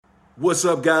What's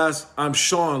up, guys? I'm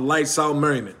Sean Lights Out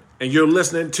Merriman, and you're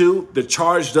listening to the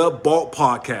Charged Up Bolt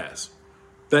Podcast.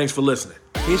 Thanks for listening.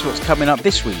 Here's what's coming up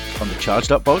this week on the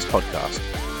Charged Up Bolts Podcast.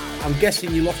 I'm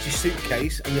guessing you lost your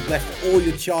suitcase and you've left all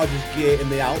your Chargers gear in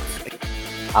the Alps.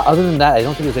 Other than that, I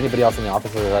don't think there's anybody else on the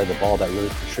offensive side of the ball that really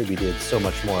contributed so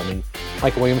much more. I mean,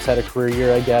 Michael Williams had a career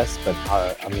year, I guess, but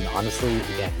honestly,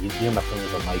 again, you know my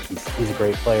feelings on Mike. He's a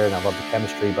great player, and I love the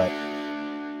chemistry, but...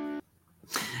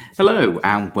 Hello,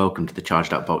 and welcome to the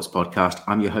Charged Up Bolts podcast.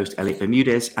 I'm your host, Elliot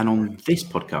Bermudez, and on this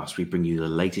podcast, we bring you the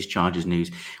latest Chargers news.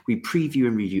 We preview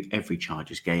and review every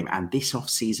Chargers game, and this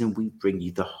off-season, we bring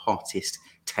you the hottest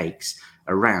takes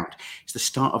around. It's the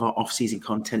start of our off-season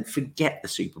content. Forget the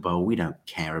Super Bowl. We don't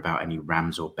care about any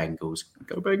Rams or Bengals.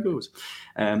 Go Bengals.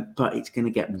 But it's going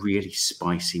to get really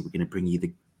spicy. We're going to bring you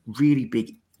the really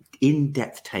big,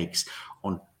 in-depth takes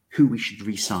on who we should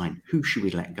re-sign, who should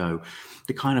we let go,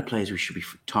 the kind of players we should be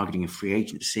targeting in free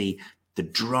agency, the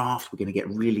draft. We're going to get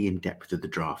really in-depth with the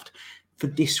draft. For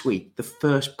this week, the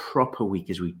first proper week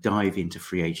as we dive into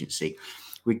free agency,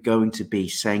 we're going to be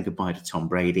saying goodbye to Tom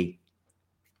Brady.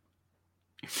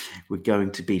 We're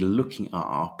going to be looking at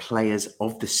our players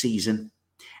of the season,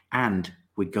 and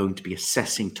we're going to be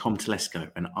assessing Tom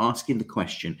Telesco and asking the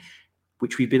question,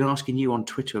 which we've been asking you on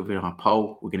Twitter over our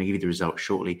poll. We're going to give you the results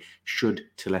shortly. Should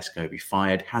Telesco be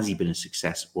fired? Has he been a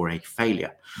success or a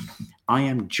failure? I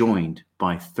am joined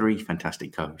by three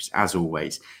fantastic co-hosts, as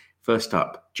always. First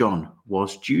up, John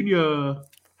Was Jr.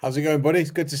 How's it going, buddy?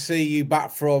 It's good to see you back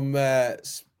from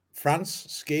France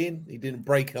skiing. You didn't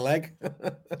break a leg.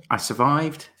 I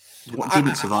survived. What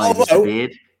didn't survive was the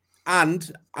beard.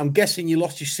 And I'm guessing you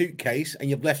lost your suitcase and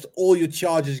you've left all your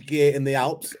Chargers gear in the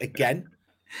Alps again.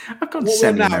 I've gone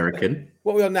semi-American.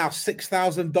 What are we on now?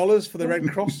 $6,000 for the Red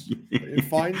Cross in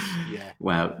fines? Yeah.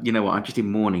 Well, you know what? I'm just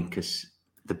in mourning because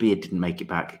the beard didn't make it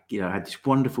back. You know, I had this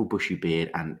wonderful bushy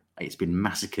beard and it's been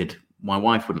massacred. My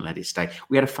wife wouldn't let it stay.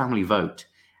 We had a family vote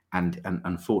and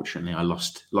unfortunately I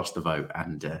lost the vote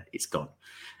and it's gone.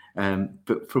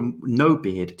 But from no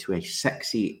beard to a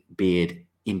sexy beard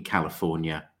in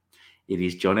California, it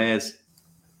is John Ayres.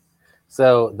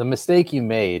 So the mistake you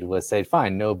made was say,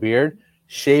 fine, no beard,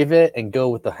 shave it and go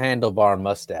with the handlebar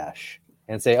mustache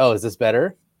and say, oh, is this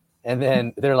better? And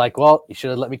then they're like, well, you should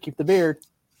have let me keep the beard.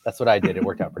 That's what I did. It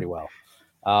worked out pretty well.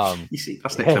 You see,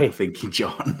 that's next level thinking,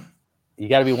 John. You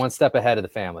got to be one step ahead of the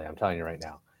family. I'm telling you right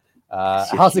now.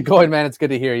 How's it going, man? It's good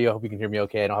to hear you. I hope you can hear me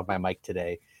okay. I don't have my mic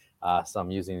today. So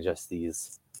I'm using just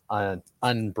these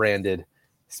unbranded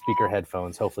speaker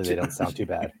headphones. Hopefully they don't sound too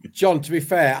bad. John, to be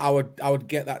fair, I would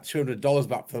get that $200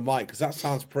 back for the mic because that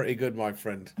sounds pretty good, my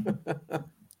friend.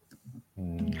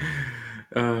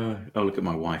 Look at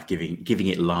my wife giving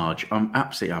it large. I'm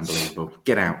absolutely unbelievable.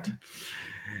 Get out.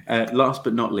 Last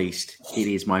but not least, it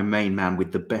is my main man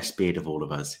with the best beard of all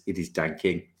of us. It is Dan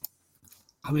King.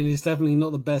 I mean, it's definitely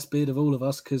not the best beard of all of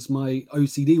us because my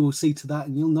OCD will see to that,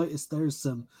 and you'll notice there's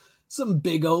some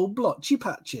big old blotchy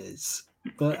patches.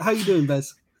 But how you doing,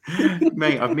 Bez?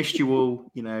 Mate, I've missed you all.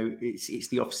 You know, it's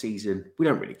the off season. We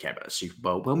don't really care about the Super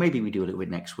Bowl. Well, maybe we do a little bit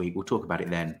next week. We'll talk about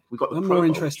it then. I'm more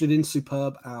interested in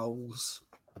Superb Owls.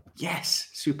 Yes,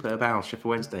 Superb Owls, Sheffield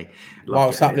Wednesday.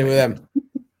 What's happening with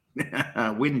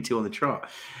them? Winning two on the trot.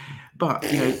 But,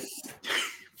 you know,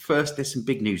 first, there's some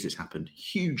big news that's happened.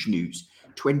 Huge news.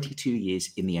 22 years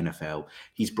in the NFL.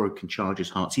 He's broken Chargers'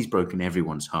 hearts. He's broken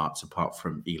everyone's hearts apart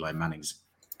from Eli Manning's.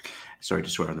 Sorry to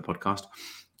swear on the podcast.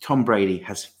 Tom Brady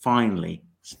has finally,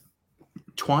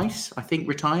 twice, I think,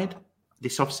 retired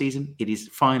this offseason. It is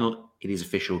final. It is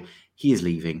official. He is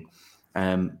leaving.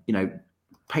 You know,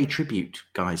 pay tribute,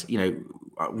 guys. You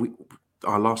know,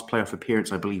 our last playoff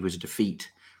appearance, I believe, was a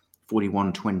defeat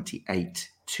 41-28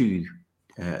 to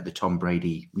the Tom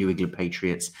Brady New England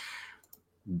Patriots.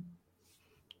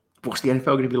 What's the NFL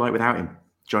going to be like without him?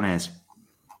 John Ayres.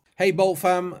 Hey, Bolt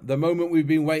fam. The moment we've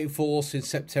been waiting for since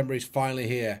September is finally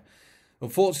here.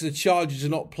 Unfortunately, the Chargers are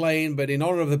not playing, but in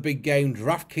honor of the big game,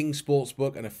 DraftKings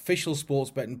Sportsbook, an official sports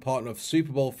betting partner of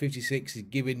Super Bowl 56, is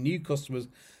giving new customers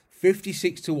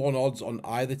 56-1 odds on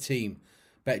either team.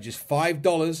 Bet just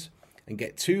 $5 and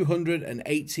get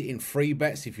 $280 in free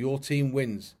bets if your team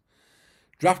wins.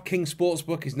 DraftKings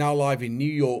Sportsbook is now live in New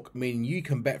York, meaning you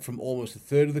can bet from almost a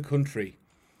third of the country.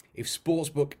 If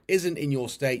Sportsbook isn't in your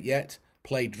state yet,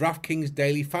 play DraftKings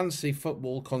Daily Fantasy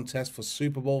Football Contest for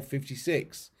Super Bowl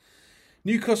 56.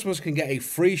 New customers can get a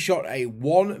free shot at a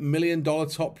 $1 million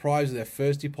top prize of their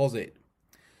first deposit.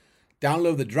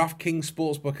 Download the DraftKings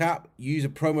Sportsbook app, use a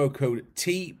promo code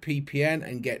TPPN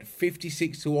and get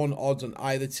 56-1 odds on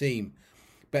either team.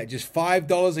 Bet just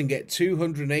 $5 and get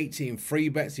 $280 in free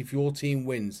bets if your team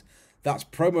wins. That's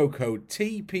promo code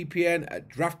TPPN at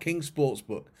DraftKings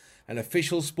Sportsbook, an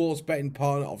official sports betting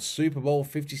partner of Super Bowl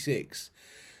 56.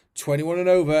 21 and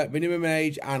over, minimum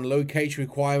age and location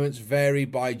requirements vary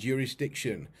by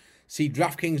jurisdiction. See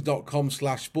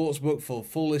DraftKings.com/sportsbook for a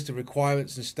full list of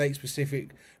requirements and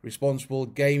state-specific responsible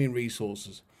gaming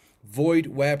resources. Void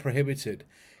where prohibited.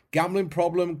 Gambling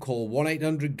problem? Call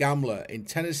 1-800-GAMBLER. In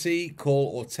Tennessee, call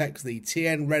or text the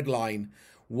TN Red Line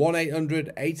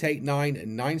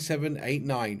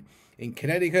 1-800-889-9789. In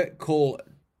Connecticut, call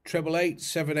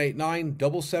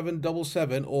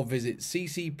 888-789-7777 or visit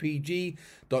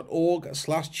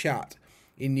ccpg.org/chat.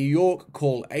 In New York,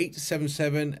 call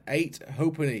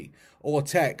 877-8-HOPENY or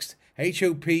text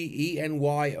HOPENY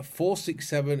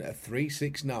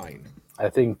 467-369. I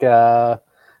think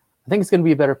it's going to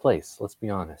be a better place. Let's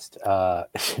be honest.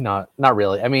 Not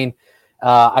really. I mean,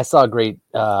 I saw a great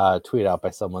tweet out by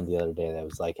someone the other day that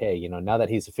was like, hey, now that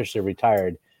he's officially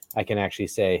retired, I can actually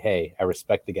say, hey, I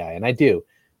respect the guy. And I do.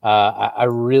 I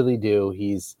really do.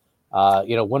 He's,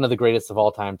 one of the greatest of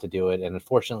all time to do it. And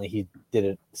unfortunately, he did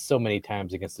it so many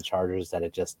times against the Chargers that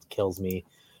it just kills me.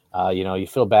 You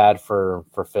feel bad for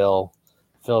Phil.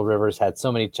 Phil Rivers had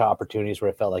so many opportunities where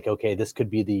it felt like, okay, this could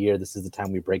be the year. This is the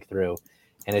time we break through.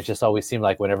 And it just always seemed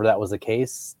like whenever that was the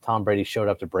case, Tom Brady showed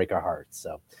up to break our hearts.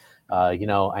 So, I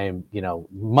am,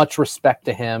 much respect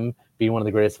to him being one of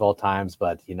the greatest of all times,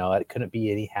 but, I couldn't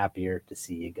be any happier to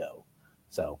see you go.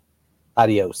 So,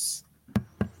 adios.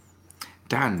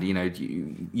 Dan,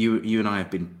 you and I have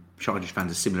been Chargers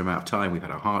fans a similar amount of time. We've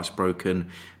had our hearts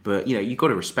broken, but, you've got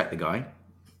to respect the guy.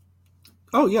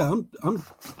 Oh, yeah, I'm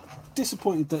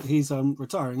disappointed that he's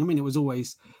retiring. I mean, it was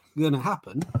always going to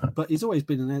happen, but he's always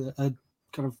been a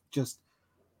kind of just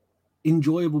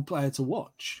enjoyable player to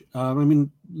watch. I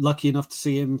mean, lucky enough to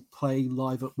see him play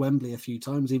live at Wembley a few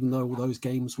times, even though all those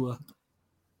games were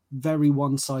very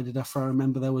one-sided. If I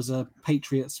remember, there was a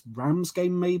Patriots-Rams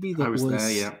game maybe that was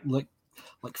there, yeah. like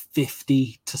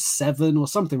 50-7 or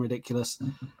something ridiculous.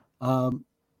 So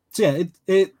yeah,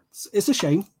 it's a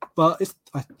shame, but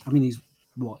I mean,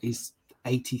 he's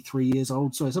 83 years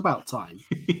old, so it's about time.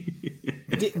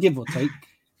 Give or take.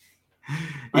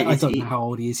 I don't know how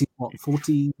old he is. He's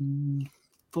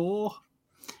 44?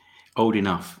 Old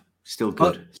enough. Still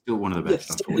good. Still one of the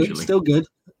best, unfortunately. Still good.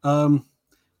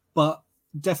 But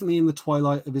definitely in the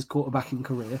twilight of his quarterbacking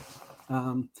career.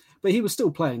 But he was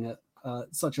still playing at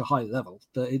such a high level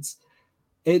that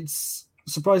it's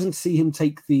surprising to see him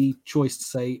take the choice to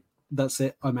say, that's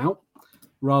it, I'm out,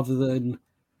 rather than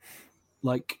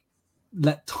let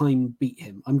time beat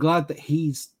him. I'm glad that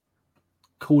he's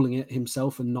calling it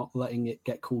himself and not letting it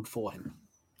get called for him.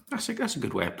 That's a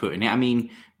good way of putting it. I mean,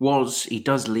 he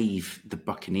does leave the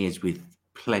Buccaneers with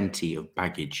plenty of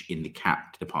baggage in the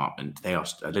cap department. They are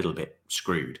a little bit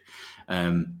screwed.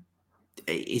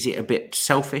 Is it a bit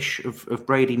selfish of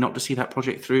Brady not to see that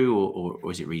project through,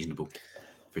 or is it reasonable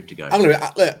for him to go?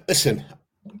 Listen,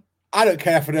 I don't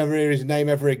care if I never hear his name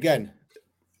ever again.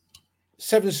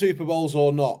 7 Super Bowls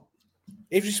or not.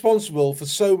 He's responsible for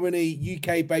so many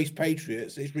UK-based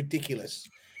Patriots. It's ridiculous.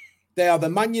 They are the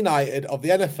Man United of the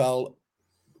NFL.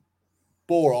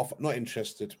 Bore off. Not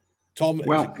interested. Tom is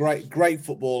a great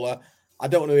footballer. I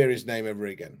don't want to hear his name ever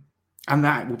again. And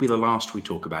that will be the last we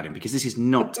talk about him, because this is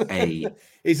not a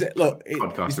he's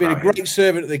been a great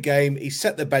servant of the game. He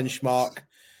set the benchmark.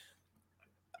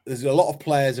 There's a lot of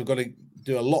players who've got to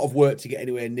do a lot of work to get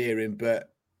anywhere near him, but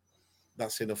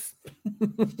that's enough.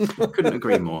 Couldn't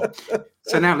agree more.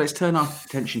 So now let's turn our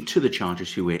attention to the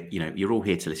Chargers, who you're all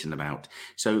here to listen about.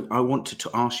 So I want to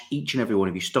ask each and every one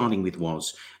of you, starting with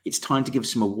Woz, it's time to give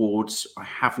some awards. I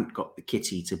haven't got the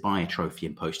kitty to buy a trophy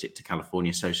and post it to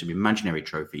California, so some imaginary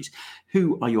trophies.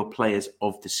 Who are your players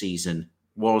of the season?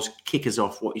 Woz, kick us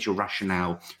off. What is your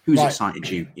rationale? Who's excited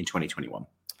you in 2021?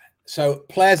 So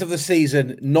players of the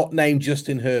season, not named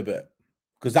Justin Herbert,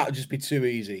 because that would just be too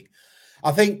easy.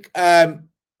 I think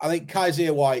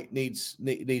Kaiser White needs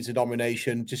a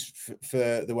nomination just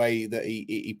for the way that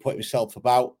he put himself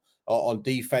about on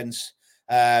defense.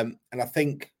 And I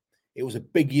think it was a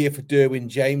big year for Derwin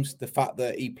James, the fact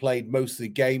that he played most of the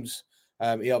games.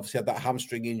 He obviously had that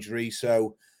hamstring injury.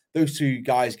 So those two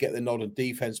guys get the nod on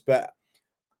defense. But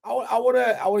I want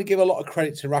to give a lot of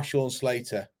credit to Rashawn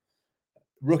Slater.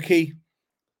 Rookie.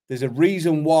 There's a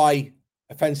reason why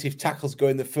offensive tackles go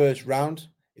in the first round.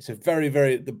 It's a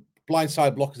the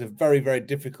blindside block is a very, very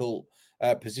difficult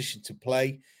position to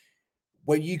play.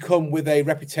 When you come with a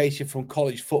reputation from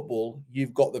college football,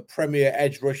 you've got the premier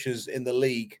edge rushers in the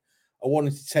league are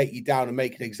wanting to take you down and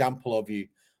make an example of you.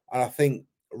 And I think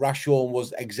Rashawn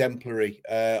was exemplary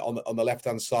on the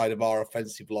left-hand side of our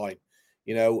offensive line.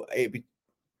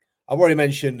 I I've already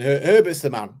mentioned Herbert's the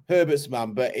man. Herbert's the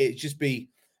man, but it'd just be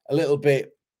a little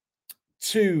bit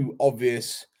too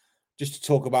obvious just to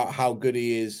talk about how good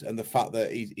he is and the fact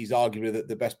that he's arguably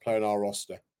the best player in our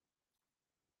roster.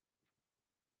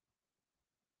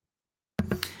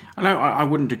 No, I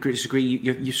wouldn't disagree.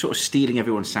 You're sort of stealing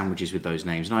everyone's sandwiches with those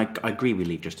names, and I agree we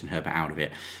leave Justin Herbert out of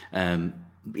it.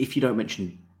 If you don't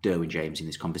mention Derwin James in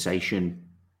this conversation,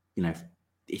 you're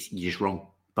just wrong.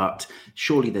 But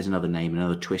surely there's another name,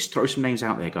 another twist. Throw some names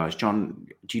out there, guys. John,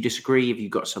 do you disagree? Have you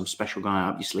got some special guy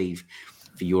up your sleeve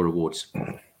for your awards?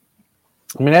 I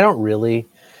mean, I don't really.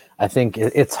 I think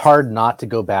it's hard not to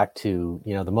go back to,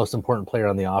 the most important player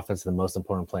on the offense and the most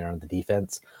important player on the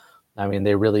defense. I mean,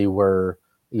 they really were,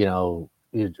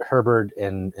 Herbert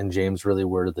and James really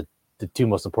were the two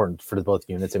most important for both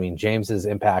units. I mean, James's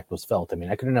impact was felt. I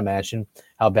mean, I couldn't imagine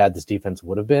how bad this defense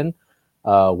would have been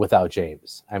without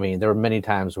James. I mean, there were many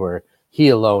times where he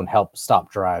alone helped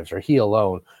stop drives, or he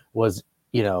alone was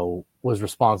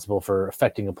responsible for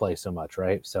affecting a play so much,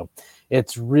 right? So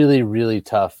it's really, really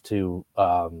tough to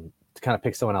kind of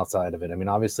pick someone outside of it. I mean,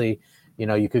 obviously,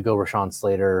 you could go Rashawn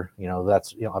Slater.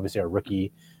 That's obviously our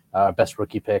rookie, best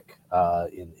rookie pick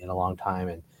in a long time,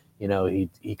 and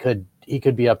he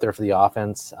could be up there for the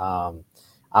offense.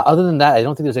 Other than that, I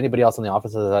don't think there's anybody else on the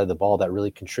offensive side of the ball that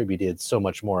really contributed so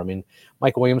much more. I mean,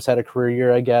 Mike Williams had a career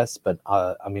year, I guess, but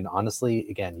I mean, honestly,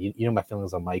 again, you know my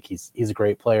feelings on Mike. He's a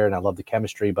great player, and I love the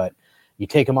chemistry. But you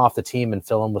take him off the team and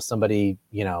fill him with somebody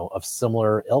of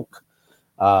similar ilk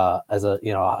as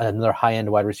another high end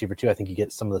wide receiver too. I think you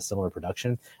get some of the similar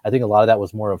production. I think a lot of that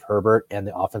was more of Herbert and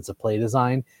the offensive play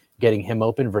design, getting him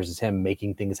open versus him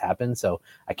making things happen. So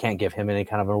I can't give him any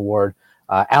kind of an award.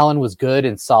 Allen was good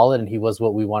and solid, and he was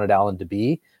what we wanted Allen to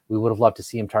be. We would have loved to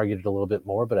see him targeted a little bit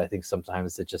more, but I think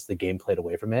sometimes it's just the game played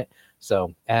away from it.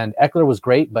 So, and Eckler was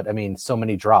great, but I mean, so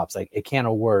many drops. Like, it can't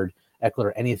award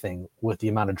Eckler anything with the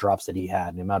amount of drops that he had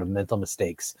and the amount of mental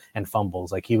mistakes and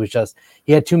fumbles. Like, he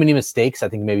had too many mistakes. I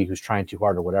think maybe he was trying too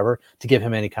hard or whatever to give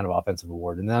him any kind of offensive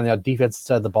award. And then on the defensive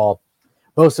side of the ball,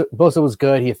 Bosa was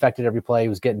good. He affected every play. He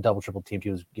was getting double, triple teamed. He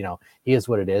was, he is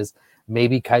what it is.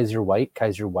 Maybe Kaiser White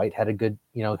had a good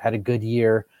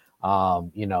year.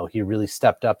 He really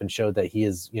stepped up and showed that he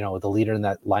is, the leader in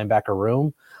that linebacker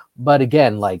room. But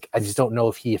again, I just don't know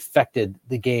if he affected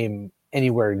the game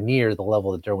anywhere near the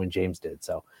level that Derwin James did.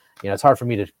 So, it's hard for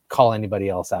me to call anybody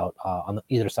else out on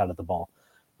either side of the ball.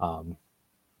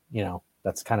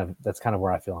 That's kind of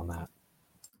where I feel on that.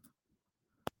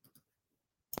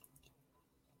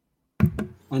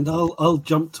 And I'll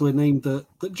jump to a name that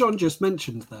John just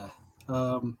mentioned there.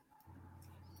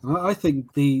 I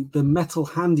think the metal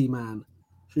handyman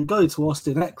should go to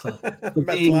Austin Eckler.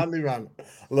 Metal handyman,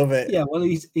 love it. Yeah, well,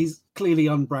 he's clearly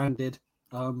unbranded,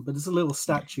 but it's a little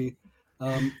statue.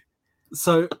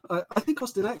 So I think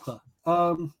Austin Eckler,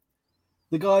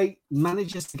 the guy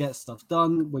manages to get stuff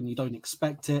done when you don't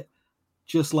expect it,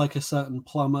 just like a certain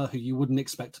plumber who you wouldn't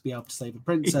expect to be able to save a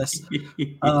princess.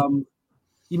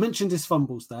 You mentioned his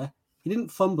fumbles there. He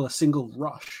didn't fumble a single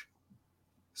rush.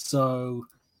 So,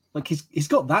 he's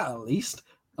got that at least.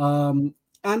 And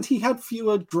he had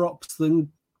fewer drops than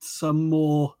some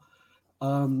more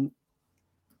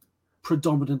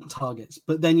predominant targets.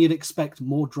 But then you'd expect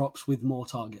more drops with more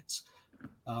targets.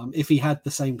 If he had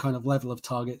the same kind of level of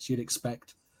targets, you'd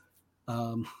expect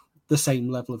the same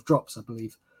level of drops, I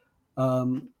believe.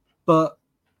 But,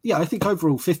 yeah, I think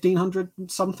overall 1,500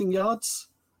 something yards.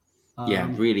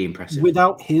 Really impressive.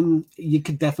 Without him, you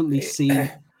could definitely see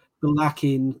the lack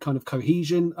in kind of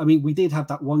cohesion. I mean, we did have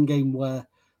that one game where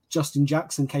Justin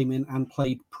Jackson came in and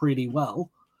played pretty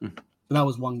well. But that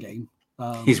was one game.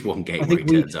 His one game where he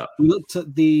turns up. We looked at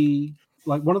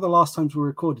one of the last times we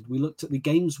recorded, we looked at the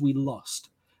games we lost.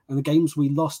 And the games we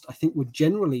lost, I think, were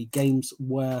generally games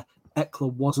where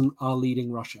Eckler wasn't our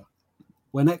leading rusher.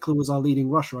 When Eckler was our leading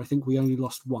rusher, I think we only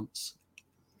lost once.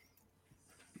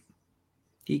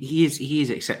 He is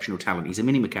exceptional talent. He's a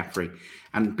mini McCaffrey,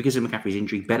 and because of McCaffrey's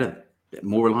injury, better,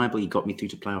 more reliable. He got me through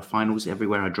to playoff finals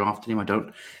everywhere I drafted him. I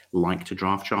don't like to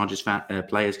draft Chargers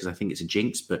players because I think it's a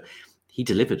jinx, but he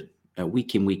delivered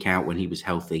week in, week out when he was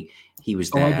healthy. He was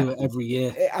there. I do it every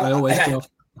year. I always draft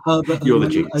Herbert. You're the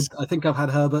jinx. I think I've had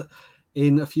Herbert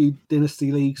in a few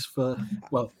dynasty leagues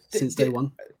since day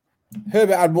one.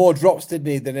 Herbert had more drops, didn't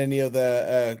he, than any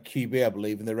other QB, I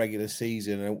believe, in the regular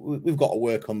season. And we've got to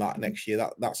work on that next year.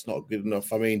 That's not good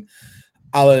enough. I mean,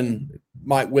 Allen,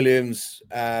 Mike Williams,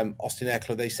 Austin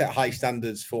Eckler, they set high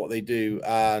standards for what they do.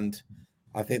 And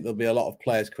I think there'll be a lot of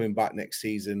players coming back next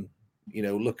season,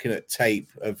 looking at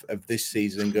tape of this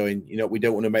season and going, we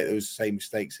don't want to make those same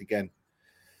mistakes again.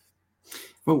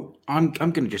 Well, I'm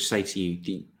going to just say to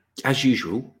you, as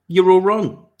usual, you're all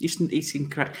wrong. It's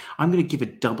incorrect. I'm going to give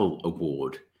a double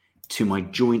award to my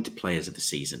joint players of the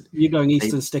season. You're going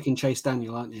Eastern Stick and Chase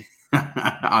Daniel, aren't you?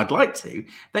 I'd like to.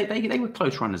 They were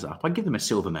close runners up. I'd give them a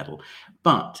silver medal.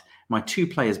 But my two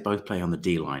players both play on the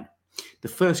D line. The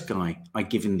first guy, I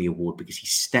give him the award because he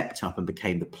stepped up and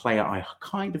became the player I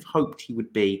kind of hoped he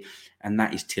would be, and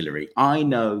that is Tillery. I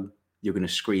know you're going to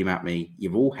scream at me.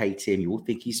 You all hate him. You all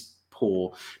think he's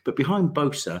poor. But behind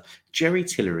Bosa, Jerry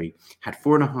Tillery had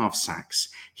 4.5 sacks.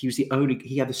 He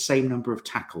had the same number of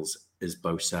tackles as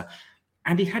Bosa.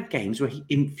 And he had games where he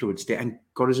influenced it and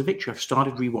got us a victory. I've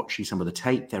started rewatching some of the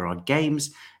tape. There are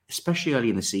games, especially early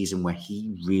in the season, where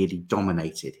he really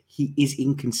dominated. He is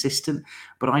inconsistent,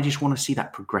 but I just want to see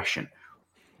that progression.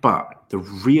 But the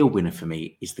real winner for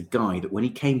me is the guy that when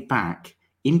he came back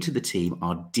into the team,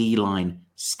 our D-line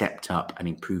stepped up and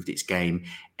improved its game.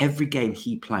 Every game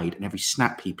he played and every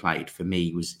snap he played for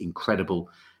me was incredible.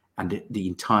 And the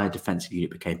entire defensive unit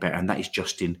became better. And that is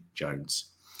Justin Jones.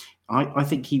 I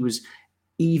think he was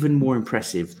even more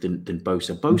impressive than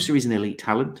Bosa. Bosa is an elite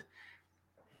talent,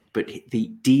 but the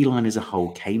D-line as a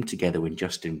whole came together when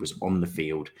Justin was on the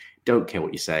field. Don't care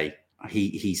what you say.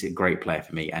 He's a great player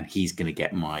for me, and he's going to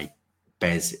get my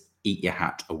Bez Eat Your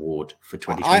Hat award for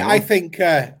 2021. I think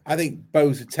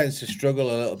Bosa tends to struggle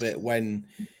a little bit when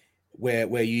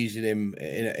we're using him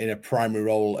in a primary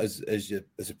role as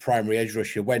a primary edge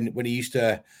rusher. When he used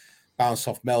to bounce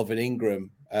off Melvin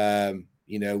Ingram,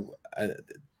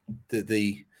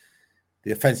 the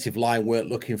offensive line weren't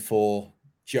looking for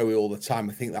Joey all the time.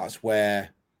 I think that's where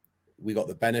we got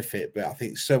the benefit. But I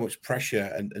think so much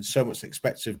pressure and so much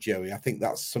expected of Joey. I think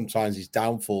that's sometimes his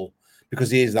downfall because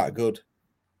he is that good.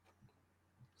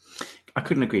 I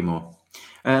couldn't agree more.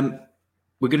 We're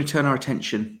going to turn our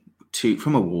attention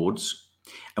from awards,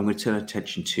 and we're going to turn our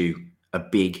attention to a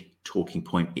big talking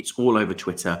point. It's all over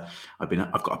Twitter. I've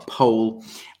got a poll.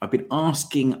 I've been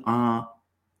asking our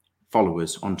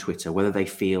followers on Twitter whether they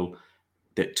feel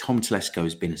that Tom Telesco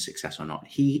has been a success or not.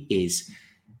 He is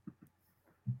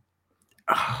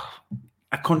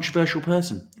a controversial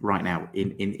person right now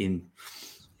in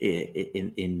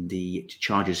the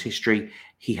Chargers history.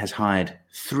 He has hired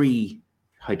 3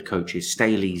 head coaches.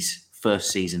 Staley's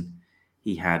first season,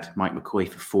 he had Mike McCoy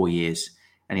for 4 years,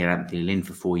 and he had Anthony Lynn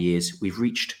for 4 years. We've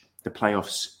reached the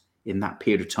playoffs in that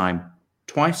period of time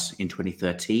twice, in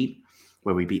 2013,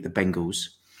 where we beat the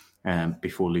Bengals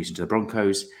before losing to the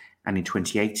Broncos, and in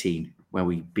 2018, where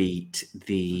we beat who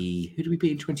did we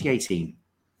beat in 2018?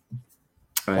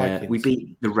 We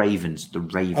beat the Ravens. Oh,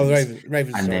 the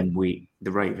Ravens, and then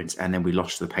the Ravens, and then we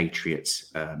lost to the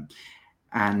Patriots.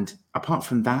 And apart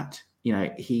from that,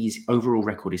 his overall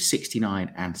record is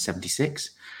 69-76.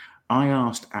 I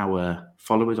asked our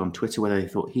followers on Twitter whether they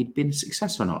thought he'd been a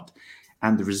success or not,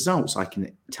 and the results I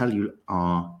can tell you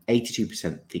are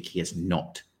 82% think he has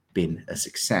not been a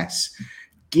success.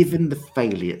 Given the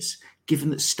failures, given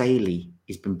that Staley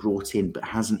has been brought in but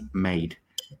hasn't made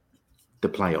the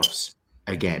playoffs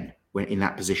again when in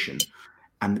that position,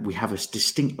 and we have a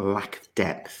distinct lack of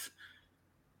depth,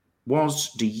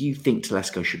 do you think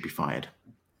Telesco should be fired?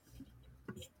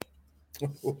 Put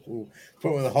him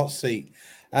in the hot seat.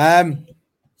 Do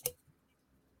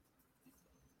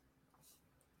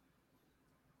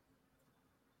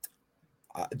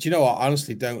you know what? I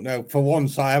honestly don't know. For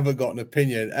once, I haven't got an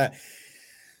opinion.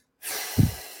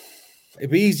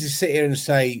 It'd be easy to sit here and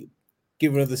say,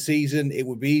 give another season. It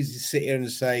would be easy to sit here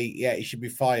and say, yeah, he should be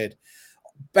fired.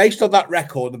 Based on that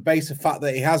record and based on the fact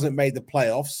that he hasn't made the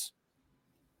playoffs,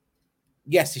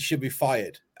 yes, he should be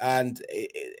fired. And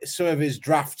some of his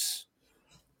drafts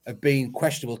have been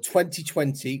questionable.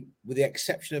 2020, with the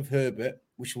exception of Herbert,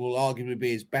 which will arguably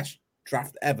be his best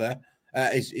draft ever,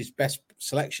 his best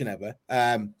selection ever,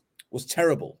 was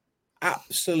terrible.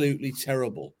 Absolutely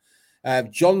terrible.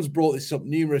 John's brought this up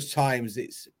numerous times.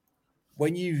 It's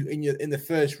when you in the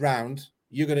first round,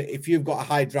 if you've got a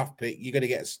high draft pick, you're gonna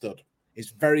get a stud.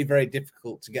 It's very, very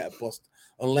difficult to get a bust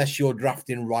unless you're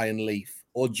drafting Ryan Leaf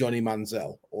or Johnny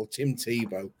Manziel or Tim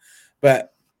Tebow.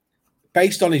 But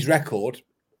based on his record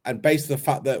and based on the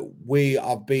fact that we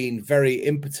are being very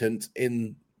impotent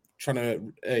in trying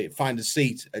to find a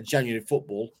seat at January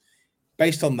football,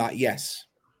 based on that, yes.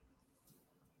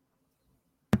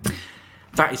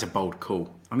 That is a bold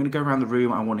call. I'm going to go around the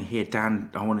room. I want to hear Dan.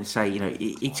 I want to say,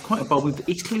 it's quite a bold.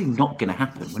 It's clearly not going to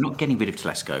happen. We're not getting rid of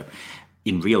Telesco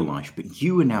in real life, but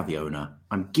you are now the owner.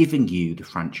 I'm giving you the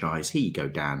franchise. Here you go,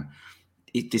 Dan.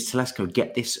 Does Telesco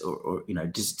get this, or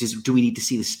do we need to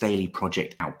see the Staley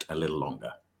project out a little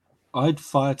longer? I'd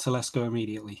fire Telesco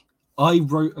immediately. I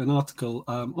wrote an article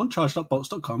on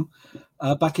chargedupbolts.com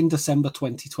back in December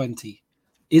 2020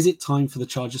 is it time for the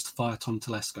Chargers to fire Tom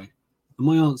Telesco? And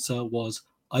my answer was,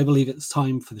 I believe it's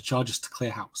time for the Chargers to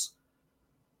clear house.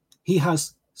 He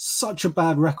has such a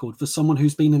bad record for someone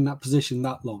who's been in that position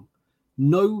that long.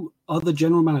 No other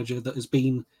general manager that has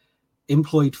been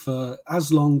employed for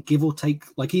as long, give or take,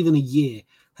 like even a year,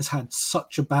 has had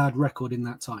such a bad record in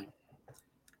that time.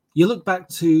 You look back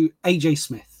to AJ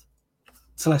Smith,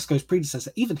 Telesco's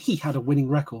predecessor, even he had a winning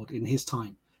record in his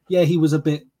time. Yeah, he was a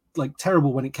bit like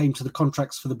terrible when it came to the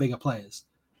contracts for the bigger players.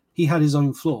 He had his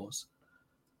own flaws.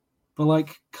 But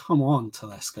like, come on,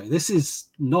 Telesco, this is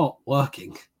not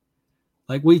working.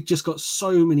 Like, we've just got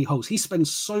so many holes. He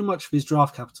spends so much of his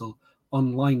draft capital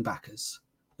on linebackers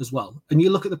as well. And you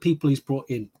look at the people he's brought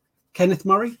in. Kenneth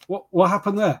Murray, what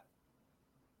happened there?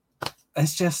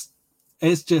 It's just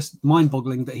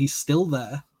mind-boggling that he's still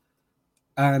there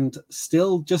and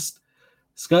still just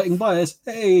skirting by us.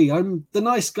 Hey, I'm the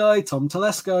nice guy, Tom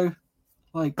Telesco.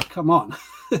 Like, come on.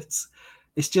 it's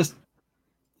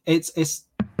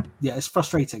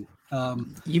frustrating.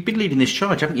 You've been leading this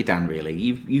charge, haven't you, Dan, really?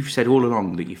 You've said all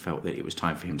along that you felt that it was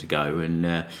time for him to go,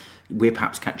 and we're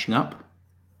perhaps catching up.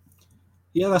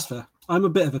 Yeah, that's fair. I'm a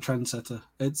bit of a trendsetter.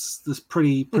 It's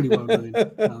pretty well known.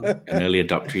 An early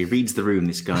adopter. He reads the room,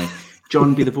 this guy.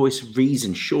 John, be the voice of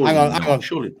reason, surely. Hang on.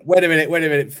 Surely. Wait a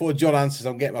minute. Before John answers,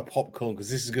 I'm getting my popcorn because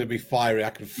this is going to be fiery.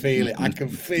 I can feel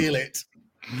it.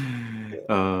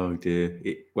 Oh, dear.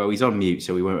 Well, he's on mute,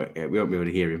 so we won't be able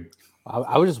to hear him.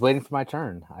 I was just waiting for my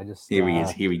turn. Here he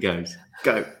is. Here he goes.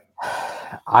 Go.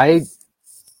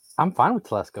 I'm fine with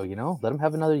Telesco, let him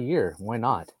have another year. Why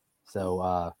not?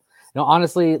 So,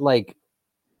 honestly, like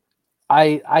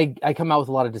I come out with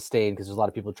a lot of disdain because there's a lot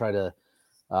of people who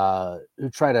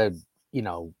try to,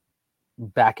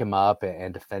 back him up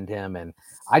and defend him. And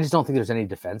I just don't think there's any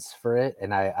defense for it.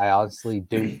 And I honestly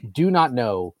do not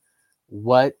know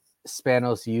what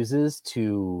Spanos uses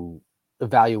to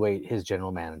evaluate his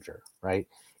general manager, right?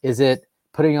 Is it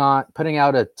putting out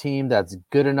a team that's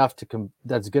good enough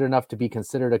to be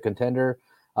considered a contender,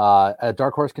 a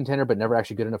dark horse contender, but never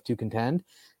actually good enough to contend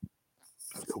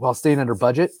while staying under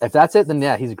budget? If that's it, then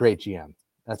yeah, he's a great GM.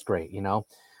 That's great.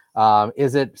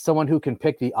 Is it someone who can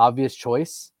pick the obvious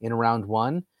choice in round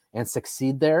one and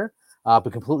succeed there,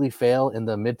 but completely fail in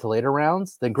the mid to later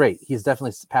rounds? Then great. He's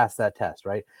definitely passed that test,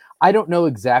 right? I don't know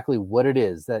exactly what it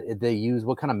is that they use,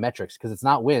 what kind of metrics, because it's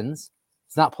not wins.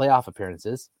 It's not playoff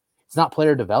appearances. It's not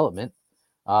player development,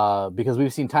 because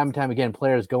we've seen time and time again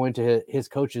players go into his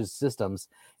coaches' systems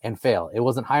and fail. It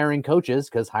wasn't hiring coaches,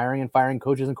 because hiring and firing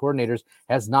coaches and coordinators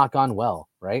has not gone well,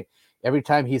 right? Every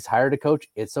time he's hired a coach,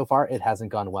 so far it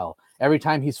hasn't gone well. Every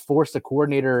time he's forced a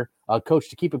coach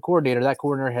to keep a coordinator, that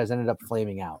coordinator has ended up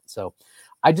flaming out. So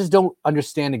I just don't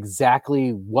understand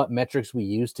exactly what metrics we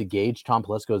use to gauge Tom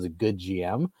Telesco as a good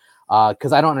GM,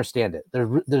 because I don't understand it.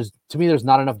 To me, there's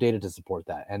not enough data to support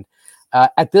that. And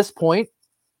at this point,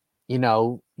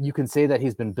 you can say that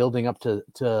he's been building up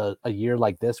to a year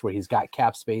like this where he's got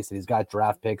cap space and he's got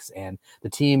draft picks, and the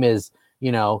team is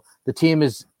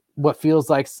what feels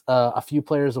like a few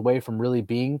players away from really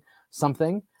being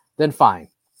something. Then fine,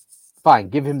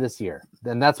 give him this year.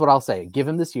 Then that's what I'll say. Give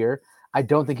him this year. I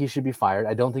don't think he should be fired.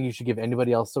 I don't think you should give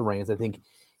anybody else the reins. I think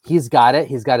he's got it.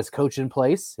 He's got his coach in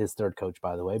place, his third coach,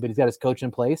 by the way, but he's got his coach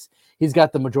in place. He's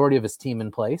got the majority of his team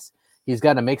in place. He's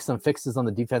got to make some fixes on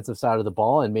the defensive side of the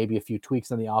ball and maybe a few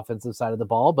tweaks on the offensive side of the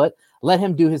ball, but let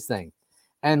him do his thing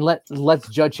and let's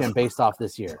judge him based off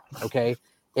this year. Okay.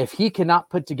 If he cannot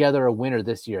put together a winner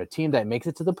this year, a team that makes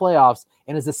it to the playoffs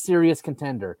and is a serious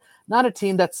contender, not a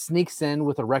team that sneaks in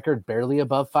with a record barely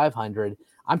above 500.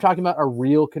 I'm talking about a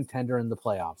real contender in the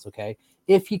playoffs, okay?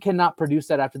 If he cannot produce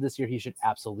that after this year, he should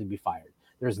absolutely be fired.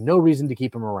 There's no reason to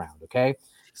keep him around, okay?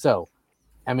 So,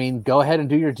 I mean, go ahead and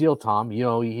do your deal, Tom.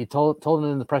 He told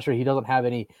him in the pressure he doesn't have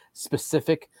any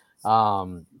specific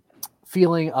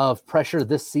feeling of pressure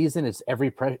this season. It's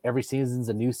every season's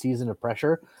a new season of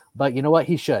pressure. But you know what?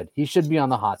 He should be on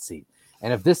the hot seat.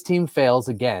 And if this team fails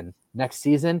again next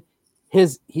season,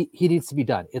 he needs to be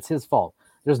done. It's his fault.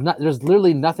 There's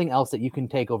literally nothing else that you can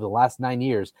take over the last 9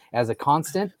 years as a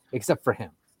constant except for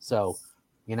him. So,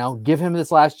 give him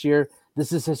this last year.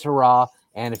 This is his hurrah.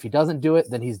 And if he doesn't do it,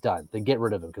 then he's done. Then get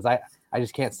rid of him, because I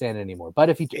just can't stand it anymore. But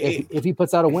if he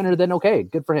puts out a winner, then okay,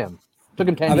 good for him. Took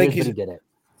him 10 years, but he did it.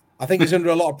 I think he's under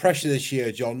a lot of pressure this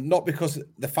year, John, not because of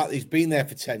the fact that he's been there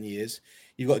for 10 years.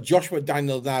 You've got Josh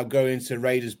McDaniel now going into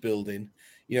Raiders building.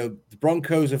 The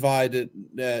Broncos have hired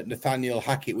Nathaniel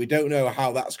Hackett. We don't know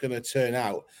how that's going to turn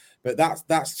out, but that's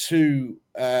the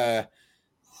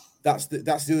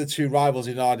other two rivals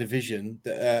in our division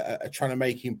that are trying to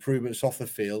make improvements off the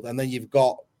field. And then you've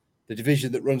got the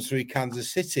division that runs through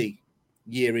Kansas City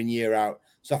year in, year out.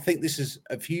 So I think this is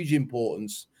of huge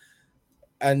importance.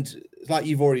 And like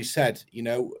you've already said,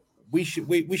 we should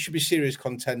be serious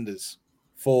contenders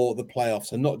for the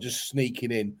playoffs and not just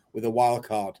sneaking in with a wild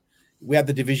card. We had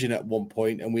the division at one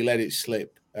point and we let it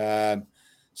slip.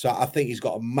 So I think he's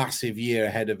got a massive year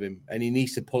ahead of him, and he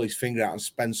needs to pull his finger out and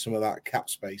spend some of that cap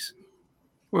space.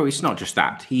 Well, it's not just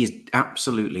that. He has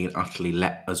absolutely and utterly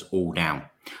let us all down.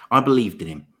 I believed in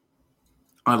him.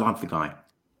 I love the guy.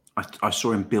 I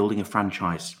saw him building a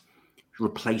franchise,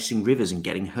 replacing Rivers and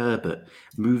getting Herbert,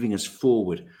 moving us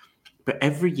forward. But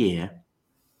every year,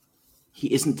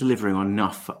 he isn't delivering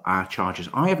enough for our Chargers.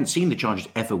 I haven't seen the Chargers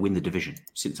ever win the division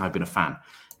since I've been a fan.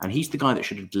 And he's the guy that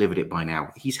should have delivered it by now.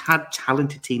 He's had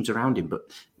talented teams around him. But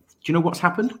do you know what's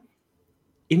happened?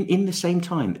 In the same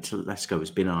time that Telesco has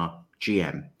been our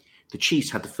GM, the Chiefs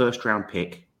had the first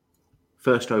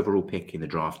overall pick in the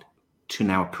draft, to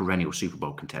now a perennial Super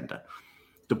Bowl contender.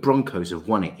 The Broncos have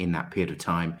won it in that period of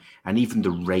time. And even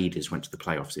the Raiders went to the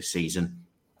playoffs this season,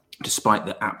 despite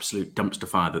the absolute dumpster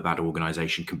fire that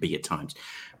organization can be at times.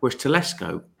 Whereas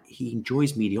Telesco, he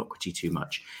enjoys mediocrity too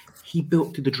much. He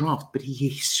built through the draft, but he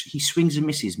swings and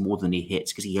misses more than he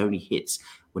hits, because he only hits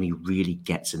when he really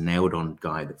gets a nailed-on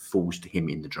guy that falls to him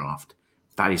in the draft.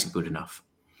 That isn't good enough.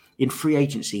 In free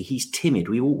agency, he's timid.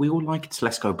 We all like a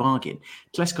Telesco bargain.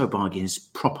 Telesco bargains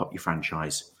prop up your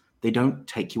franchise. They don't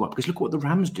take you up, because look what the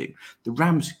Rams do. The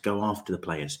Rams go after the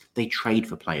players. They trade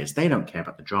for players. They don't care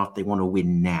about the draft. They want to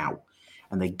win now.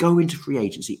 And they go into free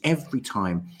agency every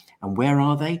time. And where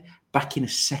are they? Back in a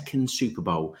second Super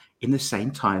Bowl, in the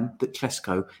same time that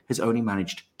Telesco has only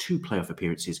managed 2 playoff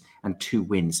appearances and 2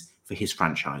 wins for his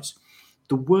franchise.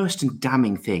 The worst and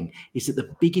damning thing is that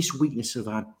the biggest weakness of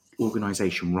our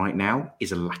organization right now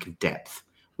is a lack of depth.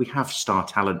 We have star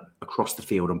talent across the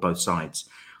field on both sides.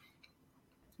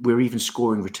 We're even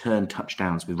scoring return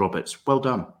touchdowns with Roberts. Well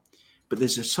done. But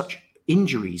there's such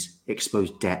injuries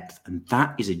exposed depth, and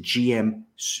that is a GM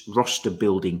roster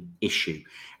building issue.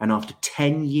 And after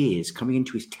 10 years, coming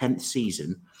into his 10th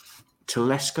season,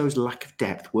 Telesco's lack of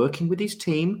depth, working with his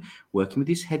team, working with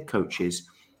his head coaches,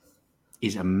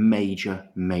 is a major,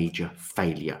 major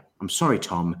failure. I'm sorry,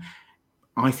 Tom.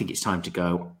 I think it's time to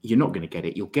go. You're not going to get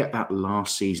it. You'll get that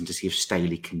last season to see if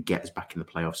Staley can get us back in the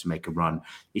playoffs and make a run.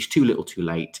 It's too little too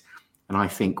late. And I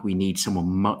think we need someone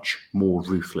much more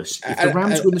ruthless. If the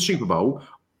Rams win the Super Bowl,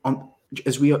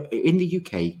 as we are in the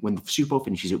UK, when the Super Bowl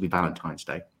finishes, it'll be Valentine's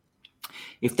Day.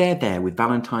 If they're there with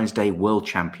Valentine's Day world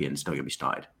champions, don't get me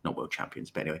started, not world champions,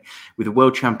 but anyway, with the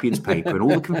world champions paper and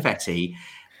all the confetti,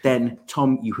 then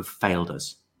Tom, you have failed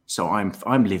us. So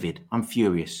I'm livid. I'm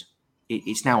furious.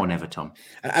 It's now or never, Tom.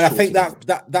 And I think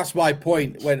that's my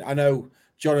point. When I know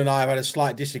John and I have had a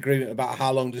slight disagreement about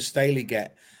how long does Staley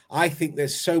get. I think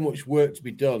there's so much work to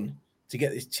be done to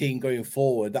get this team going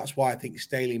forward. That's why I think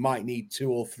Staley might need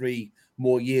 2 or 3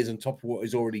 more years on top of what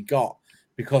he's already got,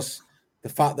 because the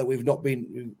fact that we've not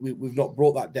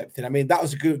brought that depth in. I mean, that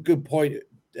was a good point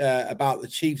about the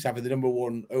Chiefs having the number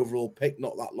 1 overall pick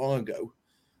not that long ago,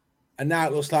 and now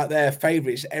it looks like they're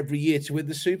favourites every year to win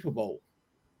the Super Bowl.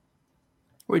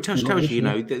 Well, it tells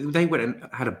you, they went and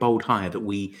had a bold hire that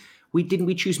we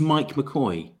choose Mike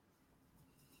McCoy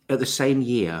at the same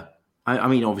year. I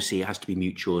mean, obviously it has to be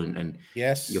mutual, and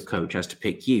yes, your coach has to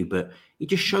pick you, but it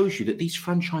just shows you that these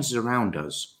franchises around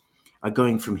us are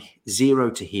going from zero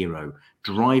to hero,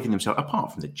 driving themselves,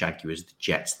 apart from the Jaguars, the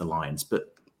Jets, the Lions,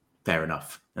 but fair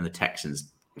enough, and the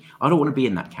Texans. I don't want to be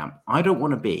in that camp. I don't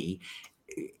want to be...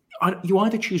 You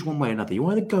either choose one way or another. You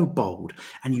either go bold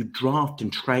and you draft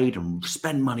and trade and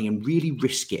spend money and really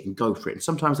risk it and go for it. And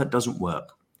sometimes that doesn't work,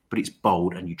 but it's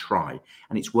bold and you try.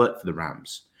 And it's worked for the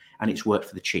Rams and it's worked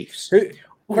for the Chiefs.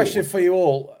 Question for you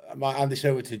all. I might hand this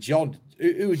over to John.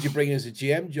 Who would you bring as a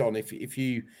GM, John, if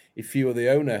you were the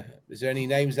owner? Is there any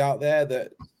names out there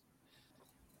that...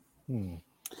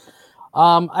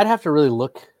 I'd have to really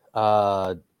look.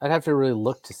 I'd have to really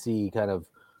look to see kind of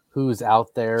who's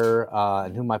out there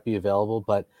and who might be available.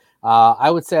 But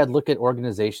I would say I'd look at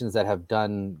organizations that have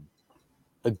done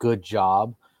a good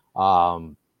job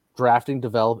drafting,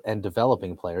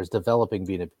 developing players, developing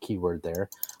being a key word there.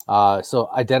 So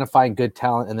identifying good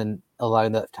talent and then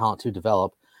allowing that talent to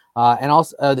develop. And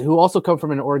also who also come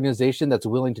from an organization that's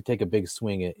willing to take a big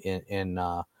swing and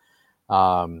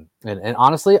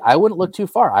honestly, I wouldn't look too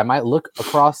far. I might look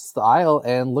across the aisle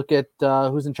and look at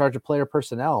who's in charge of player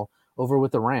personnel over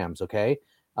with the Rams. Okay.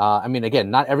 I mean,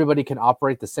 again, not everybody can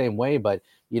operate the same way, but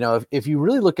if you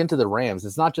really look into the Rams,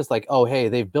 it's not just like, oh, hey,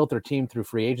 they've built their team through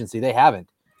free agency. They haven't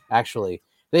actually.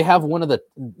 They have one of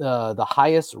the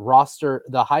highest roster,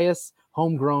 the highest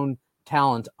homegrown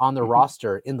talent on the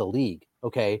roster in the league.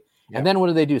 Okay. And then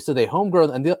what do? So they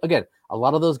homegrown, and again, a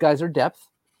lot of those guys are depth,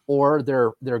 or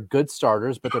they're good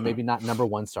starters, but they're maybe not number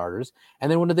one starters.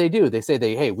 And then what do? They say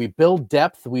hey, we build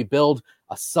depth, we build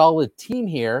a solid team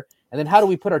here, and then how do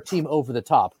we put our team over the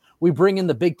top? We bring in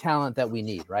the big talent that we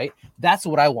need, right? That's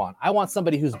what I want. I want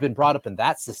somebody who's been brought up in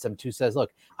that system who says,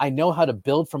 look, I know how to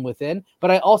build from within,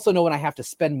 but I also know when I have to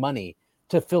spend money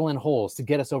to fill in holes to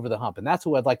get us over the hump. And that's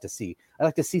what I'd like to see. I'd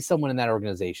like to see someone in that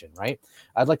organization, right?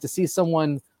 I'd like to see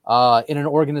someone in an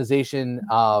organization,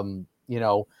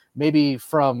 maybe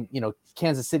from,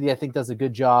 Kansas City, I think does a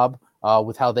good job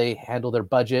with how they handle their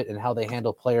budget and how they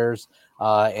handle players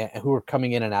who are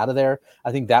coming in and out of there.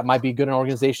 I think that might be a good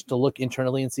organization to look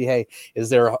internally and see, hey, is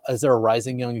there a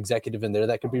rising young executive in there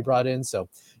that could be brought in? So,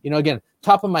 again,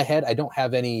 top of my head, I don't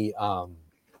have any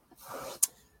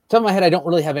I don't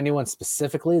really have anyone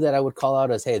specifically that I would call out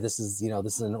as, hey, this is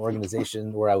an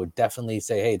organization where I would definitely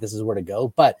say, hey, this is where to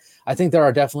go. But I think there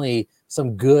are definitely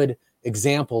some good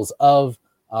examples of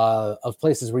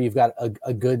places where you've got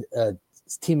a good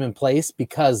team in place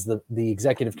because the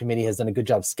executive committee has done a good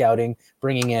job scouting,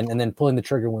 bringing in, and then pulling the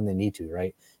trigger when they need to,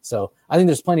 right? So I think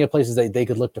there's plenty of places that they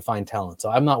could look to find talent. So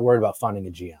I'm not worried about finding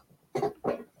a GM.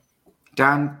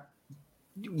 Dan,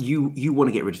 you want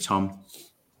to get rid of Tom.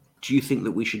 Do you think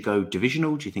that we should go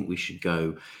divisional? Do you think we should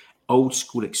go old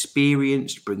school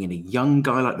experienced, bring in a young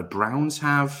guy like the Browns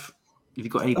have? Have you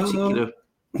got any particular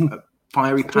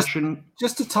fiery passion?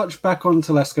 Just to touch back on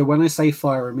Telesco, when I say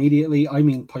fire immediately, I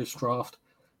mean post-draft.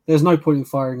 There's no point in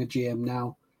firing a GM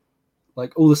now.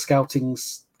 Like, all the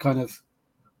scouting's kind of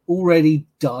already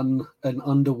done and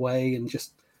underway, and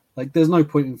just like there's no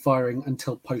point in firing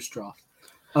until post-draft.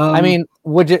 I mean,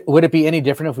 would it be any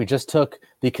different if we just took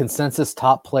the consensus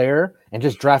top player and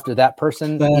just drafted that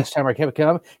person each time our camp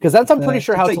come? Because I'm pretty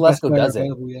sure how Telesco does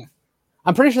it. Yeah.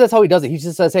 I'm pretty sure that's how he does it. He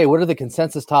just says, hey, what are the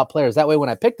consensus top players? That way, when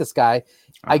I pick this guy,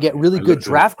 I get really good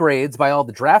draft grades by all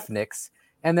the draft nicks.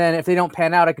 And then if they don't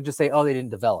pan out, I can just say, oh, they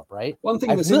didn't develop, right? One thing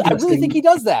I really think he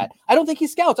does that. I don't think he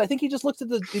scouts. I think he just looks at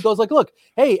he goes like, look,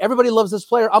 hey, everybody loves this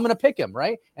player. I'm going to pick him,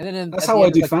 right? And then that's how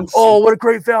I do fantasy. Oh, what a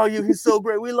great value. He's so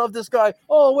great. We love this guy.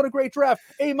 Oh, what a great draft.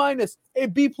 A-, A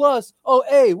B+. Oh,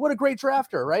 A, what a great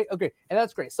drafter, right? Okay, and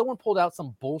that's great. Someone pulled out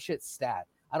some bullshit stat.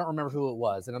 I don't remember who it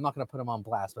was, and I'm not going to put him on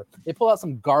blast, but they pulled out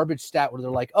some garbage stat where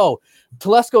they're like, oh,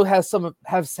 Telesco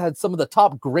has had some of the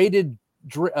top graded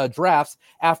drafts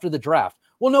after the draft.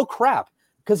 Well, no crap,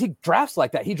 because he drafts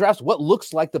like that. He drafts what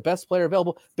looks like the best player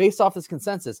available based off his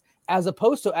consensus, as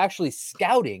opposed to actually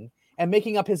scouting and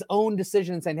making up his own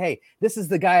decision and saying, hey, this is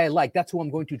the guy I like. That's who I'm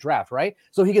going to draft, right?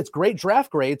 So he gets great draft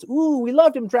grades. Ooh, we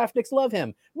loved him. Draft nicks love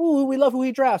him. Ooh, we love who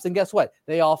he drafts. And guess what?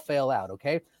 They all fail out,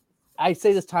 okay? I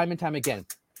say this time and time again.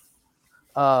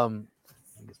 I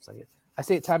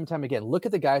say it time and time again. Look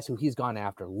at the guys who he's gone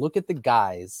after. Look at the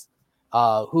guys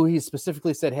who he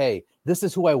specifically said, hey, this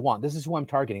is who I want. This is who I'm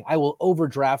targeting. I will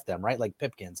overdraft them, right? Like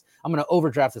Pipkins. I'm going to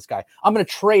overdraft this guy. I'm going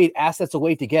to trade assets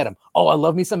away to get him. Oh, I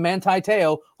love me some Manti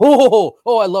Te'o.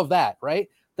 Oh, I love that, right?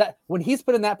 That when he's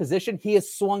put in that position, he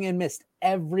has swung and missed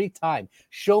every time.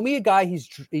 Show me a guy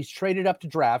he's traded up to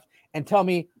draft and tell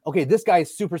me, okay, this guy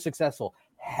is super successful.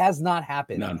 Has not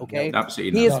happened. None. Okay,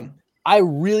 Absolutely none. I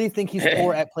really think he's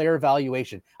poor at player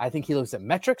evaluation. I think he looks at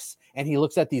metrics and he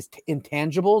looks at these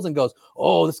intangibles and goes,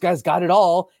 oh, this guy's got it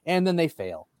all. And then they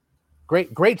fail.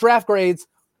 Great draft grades,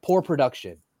 poor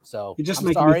production. So you're just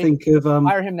making me think of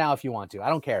fire him now if you want to. I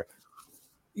don't care.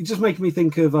 You're just making me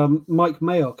think of Mike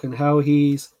Mayock and how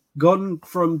he's gone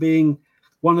from being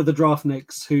one of the draft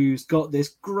nicks who's got this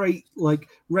great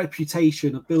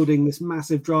reputation of building this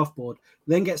massive draft board,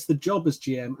 then gets the job as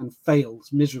GM and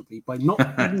fails miserably by not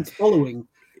even following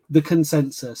the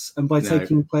consensus and by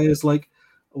taking players like,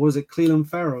 what was it,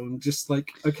 Cleveland Farrell, and just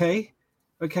okay,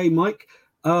 Mike.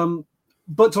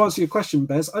 But to answer your question,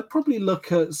 Bez, I'd probably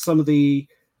look at some of the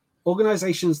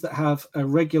organizations that have a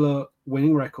regular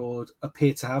winning record,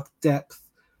 appear to have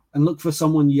depth, and look for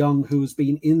someone young who has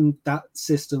been in that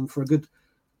system for a good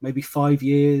maybe 5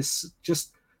 years.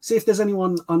 Just see if there's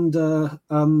anyone under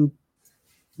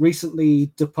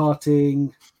recently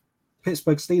departing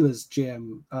Pittsburgh Steelers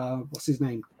GM. What's his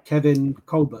name? Kevin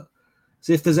Colbert.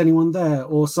 See if there's anyone there,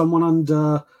 or someone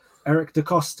under Eric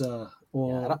DaCosta.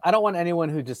 Or I don't want anyone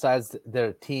who decides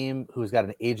their team who's got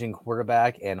an aging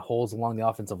quarterback and holes along the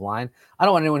offensive line. I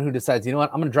don't want anyone who decides, you know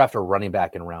what, I'm going to draft a running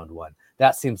back in round 1.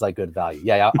 That seems like good value.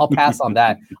 Yeah, I'll pass on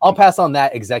that. I'll pass on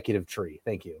that executive tree.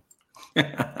 Thank you.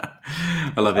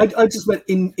 I love it. I just meant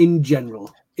in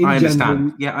general. I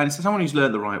understand. Yeah, I understand. Someone who's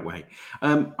learned the right way.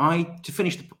 To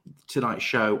finish tonight's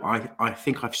show, I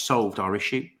think I've solved our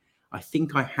issue. I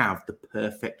think I have the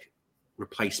perfect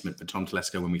replacement for Tom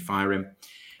Telesco when we fire him.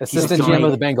 Assistant GM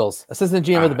of the Bengals. Assistant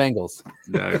GM of the Bengals.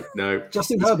 No.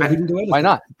 Justin Herbert, he can do anything. Why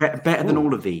not? Better than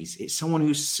all of these. It's someone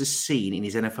who's seen in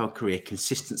his NFL career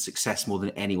consistent success more than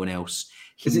anyone else.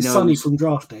 Is it Sonny from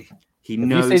Draft Day? He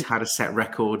knows how to set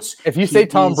records. If you say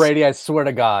Tom Brady, I swear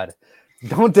to God,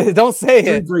 don't say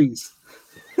it. Drew Brees.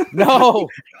 No.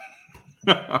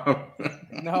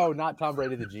 No, not Tom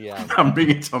Brady, the GM. I'm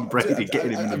bringing Tom Brady,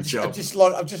 getting him in the job.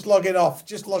 I'm just logging off.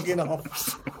 Just logging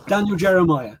off. Daniel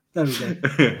Jeremiah. There we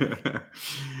go.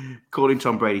 Calling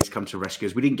Tom Brady to come to rescue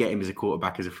us. We didn't get him as a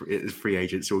quarterback as a free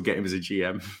agent, so we'll get him as a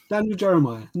GM. Daniel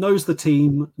Jeremiah knows the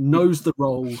team, knows the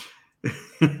role.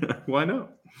 Why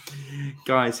not?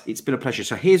 Guys, it's been a pleasure.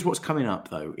 So here's what's coming up,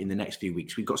 though, in the next few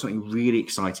weeks. We've got something really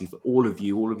exciting for all of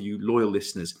you loyal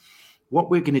listeners. What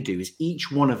we're going to do is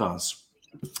each one of us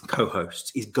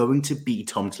co-hosts is going to be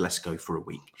Tom Telesco for a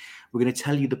week. We're going to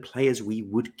tell you the players we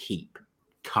would keep,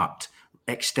 cut,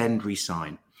 extend,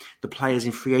 resign. The players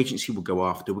in free agency will go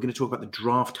after. We're going to talk about the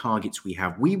draft targets we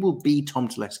have. We will be Tom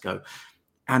Telesco.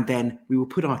 And then we will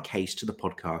put our case to the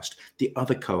podcast. The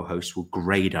other co-hosts will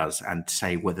grade us and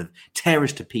say whether tear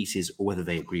us to pieces or whether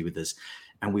they agree with us.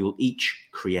 And we will each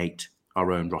create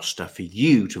our own roster for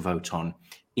you to vote on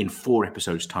in 4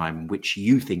 episodes' time, which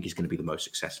you think is going to be the most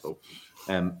successful.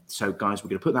 So, guys, we're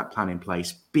going to put that plan in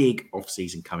place. Big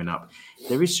off-season coming up.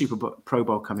 There is Pro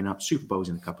Bowl coming up. Super Bowl's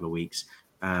in a couple of weeks.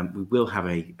 We will have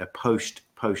a post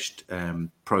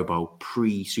Pro Bowl,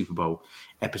 pre-Super Bowl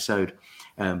episode.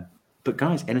 But,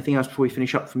 guys, anything else before we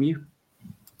finish up from you?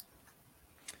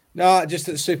 No, just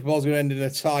that the Super Bowl's going to end in a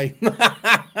tie.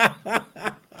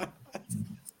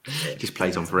 Just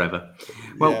plays on forever.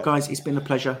 Well, guys, it's been a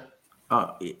pleasure.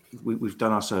 We've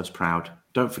done ourselves proud.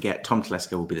 Don't forget, Tom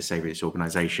Telesco will be the savior of this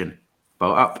organization.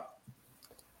 Bow up.